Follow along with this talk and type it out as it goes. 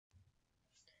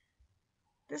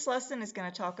This lesson is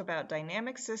going to talk about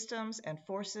dynamic systems and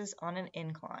forces on an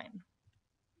incline.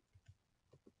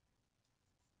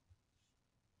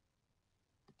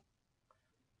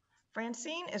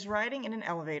 Francine is riding in an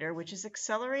elevator which is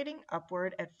accelerating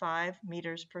upward at 5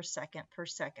 meters per second per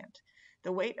second.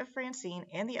 The weight of Francine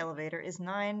and the elevator is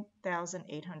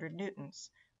 9,800 newtons.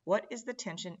 What is the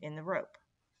tension in the rope?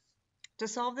 To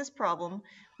solve this problem,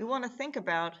 we want to think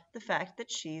about the fact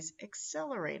that she's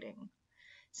accelerating.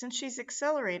 Since she's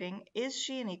accelerating, is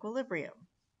she in equilibrium?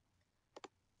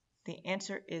 The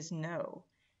answer is no.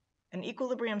 An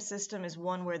equilibrium system is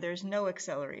one where there's no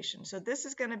acceleration, so this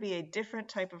is going to be a different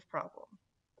type of problem.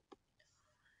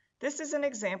 This is an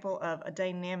example of a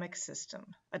dynamic system.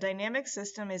 A dynamic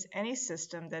system is any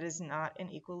system that is not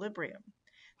in equilibrium.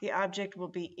 The object will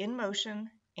be in motion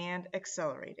and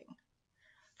accelerating.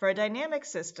 For a dynamic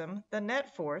system, the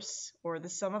net force, or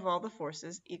the sum of all the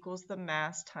forces, equals the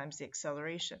mass times the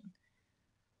acceleration.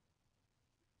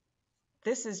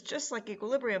 This is just like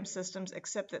equilibrium systems,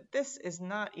 except that this is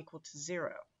not equal to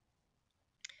 0.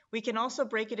 We can also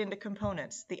break it into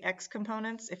components. The x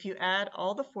components, if you add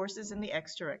all the forces in the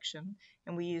x direction,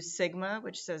 and we use sigma,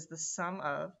 which says the sum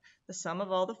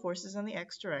of all the forces in the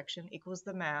x direction equals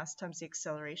the mass times the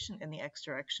acceleration in the x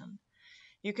direction.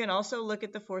 You can also look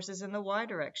at the forces in the y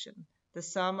direction. The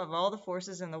sum of all the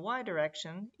forces in the y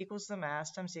direction equals the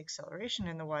mass times the acceleration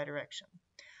in the y direction.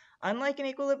 Unlike an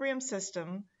equilibrium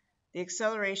system, the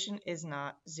acceleration is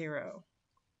not 0.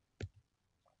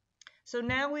 So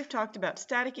now we've talked about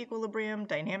static equilibrium,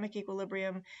 dynamic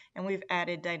equilibrium, and we've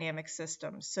added dynamic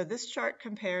systems. So this chart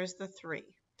compares the three.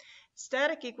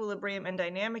 Static equilibrium and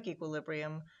dynamic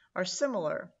equilibrium are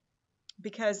similar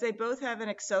because they both have an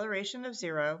acceleration of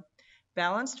 0,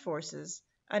 balanced forces,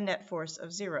 a net force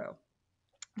of 0.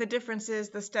 The difference is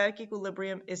the static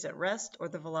equilibrium is at rest, or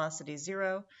the velocity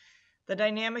 0. The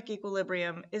dynamic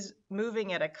equilibrium is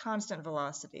moving at a constant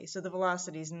velocity, so the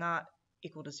velocity is not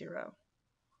equal to 0.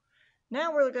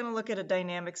 Now we're going to look at a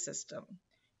dynamic system.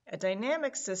 A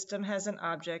dynamic system has an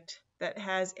object that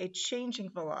has a changing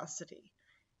velocity.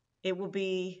 It will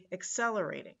be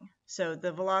accelerating, so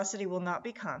the velocity will not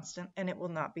be constant and it will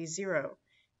not be 0.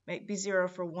 It may be 0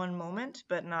 for one moment,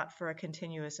 but not for a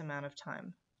continuous amount of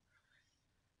time.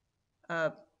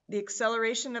 The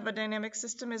acceleration of a dynamic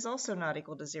system is also not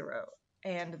equal to 0,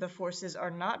 and the forces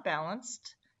are not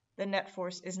balanced. The net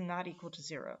force is not equal to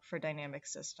 0 for a dynamic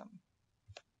system.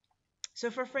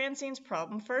 So for Francine's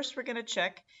problem, first we're going to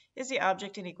check, is the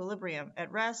object in equilibrium,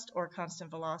 at rest or constant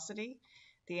velocity?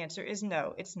 The answer is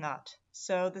no, it's not.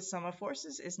 So the sum of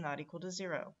forces is not equal to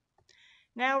 0.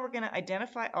 Now we're going to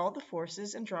identify all the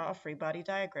forces and draw a free body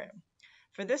diagram.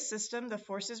 For this system, the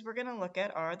forces we're going to look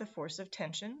at are the force of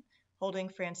tension, holding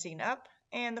Francine up,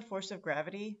 and the force of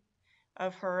gravity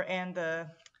of her and the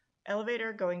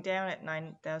elevator going down at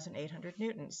 9,800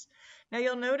 newtons. Now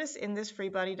you'll notice in this free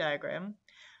body diagram,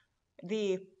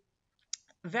 the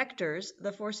vectors,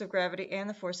 the force of gravity and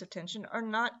the force of tension, are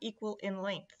not equal in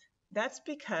length. That's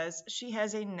because she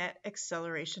has a net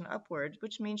acceleration upward,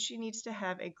 which means she needs to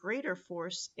have a greater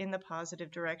force in the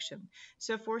positive direction.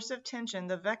 So force of tension,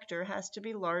 the vector, has to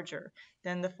be larger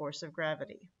than the force of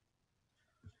gravity.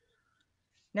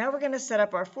 Now we're going to set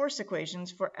up our force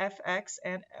equations for Fx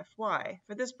and Fy.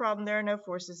 For this problem, there are no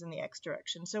forces in the x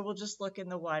direction, so we'll just look in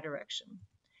the y direction.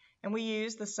 And we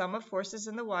use the sum of forces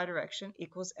in the y direction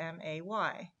equals MAY.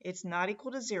 It's not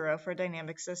equal to 0 for a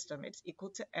dynamic system. It's equal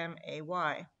to MAY.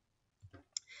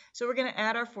 So we're going to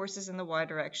add our forces in the y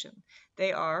direction.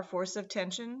 They are force of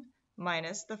tension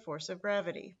minus the force of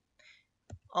gravity.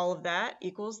 All of that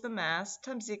equals the mass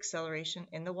times the acceleration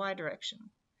in the y direction.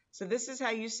 So this is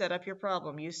how you set up your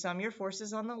problem. You sum your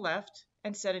forces on the left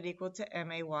and set it equal to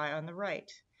MAY on the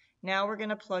right. Now we're going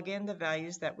to plug in the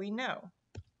values that we know.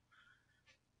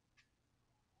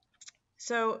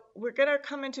 So we're going to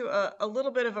come into a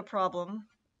little bit of a problem.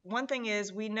 One thing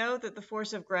is we know that the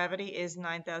force of gravity is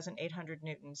 9,800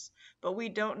 newtons, but we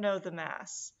don't know the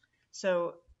mass.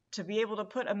 So to be able to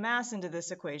put a mass into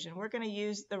this equation, we're going to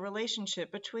use the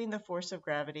relationship between the force of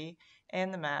gravity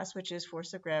and the mass, which is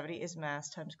force of gravity is mass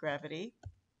times gravity.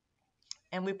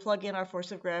 And we plug in our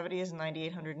force of gravity is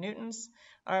 9,800 newtons,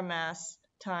 our mass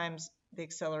times the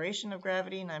acceleration of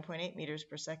gravity, 9.8 meters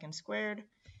per second squared.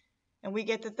 And we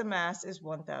get that the mass is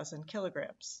 1,000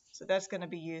 kilograms. So that's going to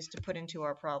be used to put into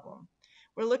our problem.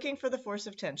 We're looking for the force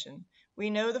of tension. We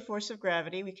know the force of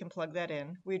gravity, we can plug that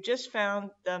in. We've just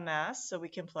found the mass, so we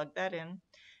can plug that in.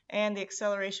 And the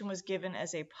acceleration was given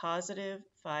as a positive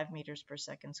 5 meters per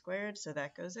second squared, so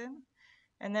that goes in.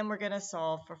 And then we're going to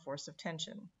solve for force of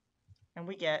tension. And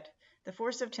we get the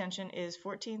force of tension is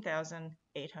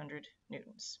 14,800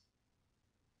 newtons.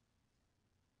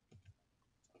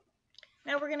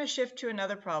 Now we're going to shift to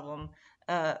another problem,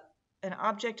 an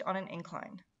object on an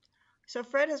incline. So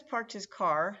Fred has parked his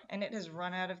car and it has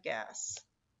run out of gas.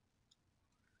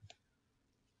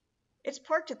 It's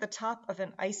parked at the top of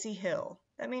an icy hill.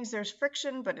 That means there's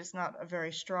friction, but it's not a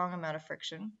very strong amount of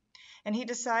friction. And he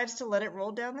decides to let it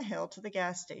roll down the hill to the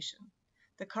gas station.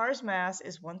 The car's mass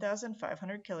is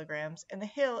 1,500 kilograms and the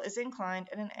hill is inclined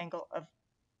at an angle of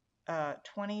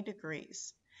 20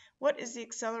 degrees. What is the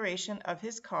acceleration of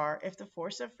his car if the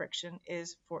force of friction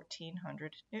is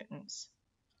 1,400 newtons?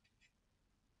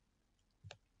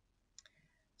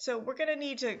 So we're going to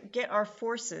need to get our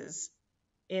forces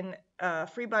in a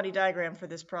free body diagram for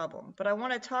this problem, but I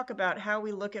want to talk about how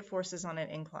we look at forces on an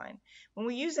incline. When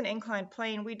we use an inclined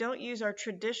plane, we don't use our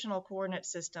traditional coordinate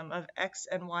system of x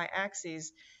and y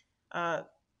axes,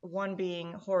 one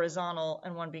being horizontal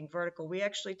and one being vertical. We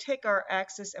actually take our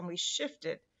axis and we shift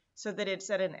it so that it's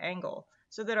at an angle,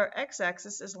 so that our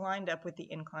x-axis is lined up with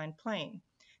the inclined plane.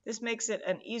 This makes it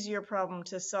an easier problem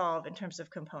to solve in terms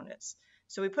of components.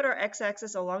 So we put our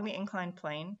x-axis along the inclined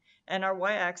plane, and our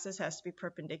y-axis has to be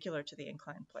perpendicular to the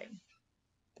inclined plane.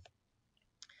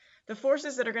 The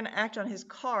forces that are going to act on his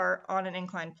car on an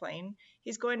inclined plane,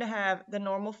 he's going to have the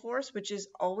normal force, which is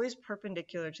always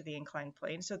perpendicular to the inclined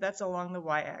plane, so that's along the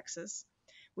y-axis.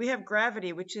 We have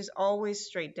gravity, which is always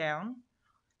straight down,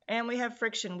 and we have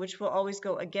friction, which will always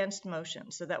go against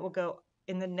motion, so that will go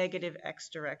in the negative x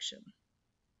direction.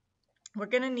 We're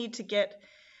going to need to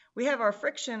we have our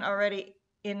friction already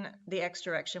in the x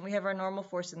direction. We have our normal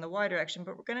force in the y direction,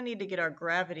 but we're going to need to get our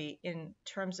gravity in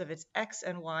terms of its x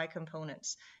and y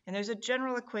components. And there's a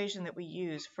general equation that we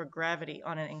use for gravity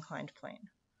on an inclined plane.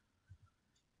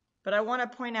 But I want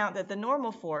to point out that the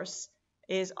normal force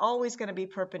is always going to be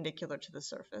perpendicular to the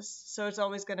surface, so it's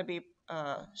always going to be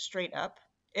straight up.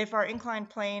 If our inclined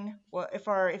plane, well, if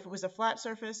it was a flat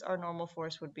surface, our normal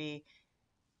force would be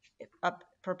up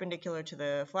perpendicular to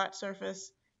the flat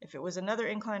surface. If it was another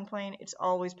inclined plane, it's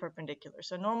always perpendicular.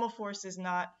 So normal force is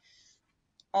not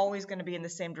always going to be in the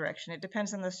same direction. It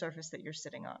depends on the surface that you're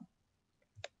sitting on.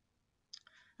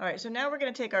 All right, so now we're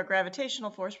going to take our gravitational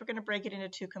force. We're going to break it into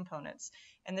two components.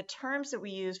 And the terms that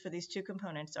we use for these two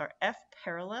components are F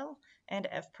parallel and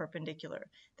F perpendicular.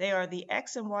 They are the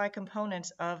x and y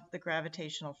components of the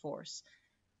gravitational force.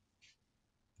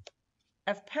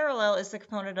 F parallel is the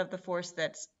component of the force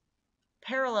that's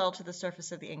parallel to the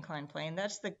surface of the inclined plane.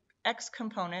 That's the x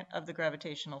component of the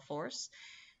gravitational force.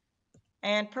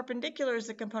 And perpendicular is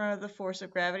the component of the force of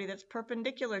gravity that's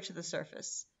perpendicular to the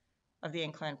surface of the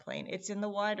inclined plane. It's in the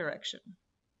y direction.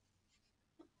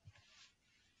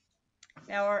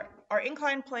 Now our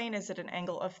inclined plane is at an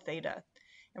angle of theta.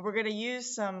 And we're going to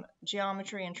use some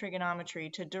geometry and trigonometry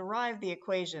to derive the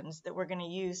equations that we're going to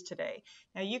use today.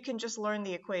 Now you can just learn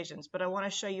the equations, but I want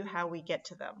to show you how we get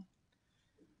to them.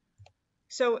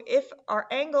 So if our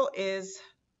angle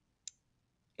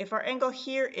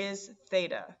here is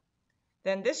theta,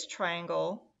 then this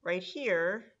triangle right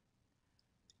here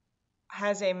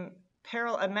has a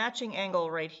matching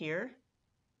angle right here,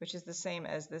 which is the same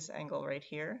as this angle right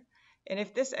here. And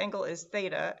if this angle is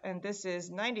theta and this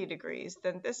is 90 degrees,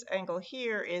 then this angle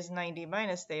here is 90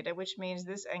 minus theta, which means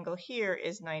this angle here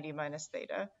is 90 minus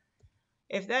theta.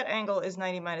 If that angle is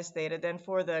 90 minus theta, then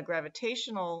for the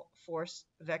gravitational force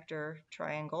vector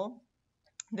triangle,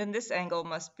 then this angle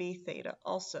must be theta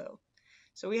also.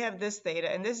 So we have this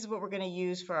theta, and this is what we're going to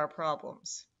use for our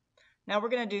problems. Now we're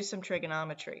going to do some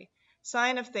trigonometry.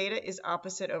 Sine of theta is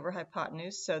opposite over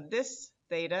hypotenuse, so this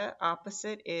theta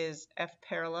opposite is F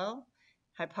parallel,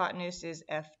 hypotenuse is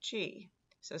FG.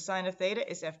 So sine of theta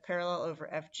is F parallel over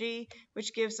FG,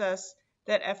 which gives us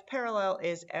that F parallel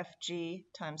is FG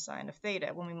times sine of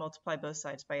theta when we multiply both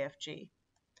sides by FG.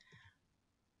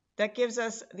 That gives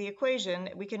us the equation.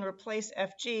 We can replace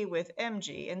FG with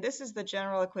mg, and this is the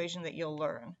general equation that you'll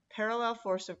learn. Parallel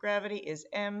force of gravity is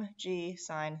mg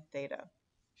sine theta.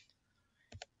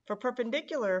 For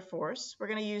perpendicular force, we're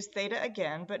going to use theta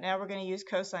again, but now we're going to use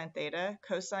cosine theta.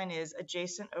 Cosine is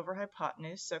adjacent over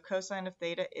hypotenuse, so cosine of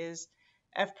theta is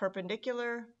F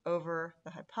perpendicular over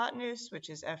the hypotenuse, which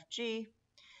is FG.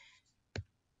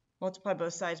 Multiply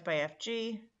both sides by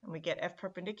FG, and we get F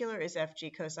perpendicular is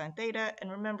FG cosine theta,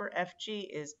 and remember FG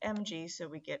is mg, so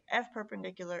we get F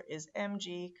perpendicular is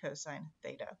mg cosine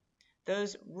theta.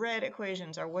 Those red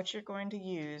equations are what you're going to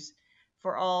use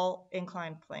for all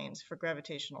inclined planes for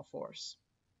gravitational force.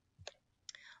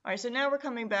 All right, so now we're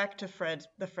coming back to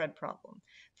the Fred problem.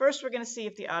 First, we're going to see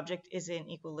if the object is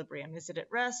in equilibrium. Is it at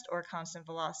rest or constant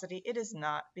velocity? It is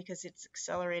not, because it's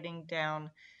accelerating down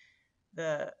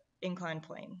the inclined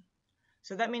plane.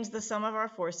 So that means the sum of our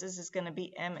forces is going to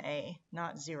be ma,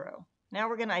 not 0. Now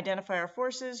we're going to identify our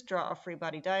forces, draw a free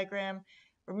body diagram,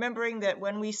 remembering that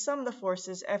when we sum the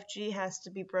forces, Fg has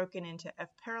to be broken into F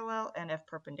parallel and F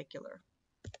perpendicular.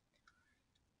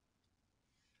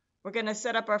 We're going to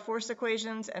set up our force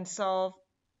equations and solve.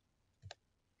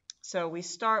 So we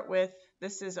start with,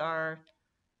 this is our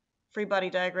free body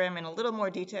diagram in a little more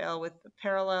detail with the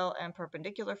parallel and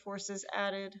perpendicular forces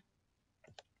added.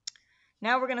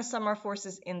 Now we're going to sum our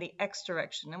forces in the x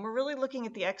direction. And we're really looking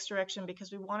at the x direction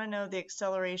because we want to know the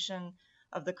acceleration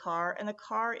of the car, and the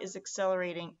car is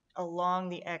accelerating along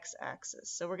the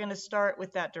x-axis. So we're going to start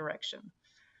with that direction.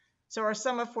 So our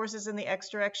sum of forces in the x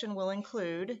direction will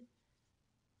include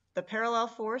the parallel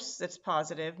force that's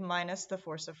positive minus the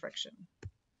force of friction.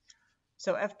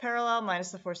 So F parallel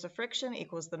minus the force of friction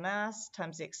equals the mass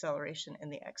times the acceleration in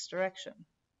the x direction.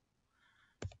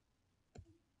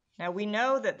 Now we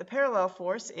know that the parallel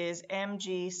force is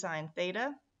mg sine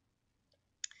theta.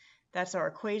 That's our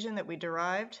equation that we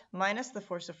derived, minus the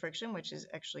force of friction, which is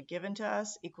actually given to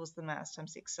us, equals the mass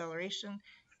times the acceleration.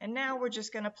 And now we're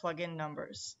just going to plug in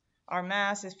numbers. Our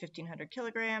mass is 1,500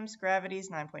 kilograms, gravity is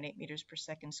 9.8 meters per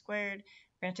second squared.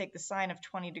 We're going to take the sine of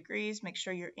 20 degrees, make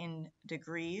sure you're in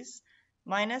degrees,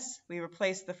 minus, we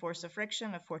replace the force of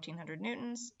friction of 1,400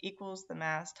 newtons, equals the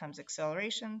mass times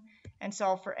acceleration, and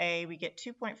solve for A, we get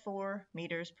 2.4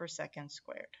 meters per second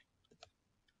squared.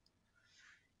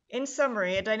 In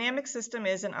summary, a dynamic system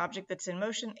is an object that's in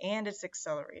motion and it's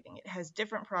accelerating. It has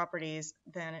different properties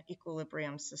than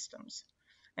equilibrium systems.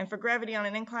 And for gravity on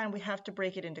an incline, we have to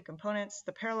break it into components.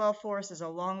 The parallel force is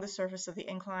along the surface of the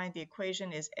incline. The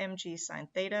equation is mg sine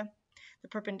theta. The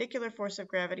perpendicular force of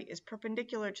gravity is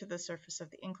perpendicular to the surface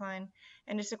of the incline,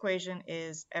 and its equation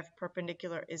is F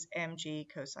perpendicular is mg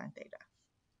cosine theta.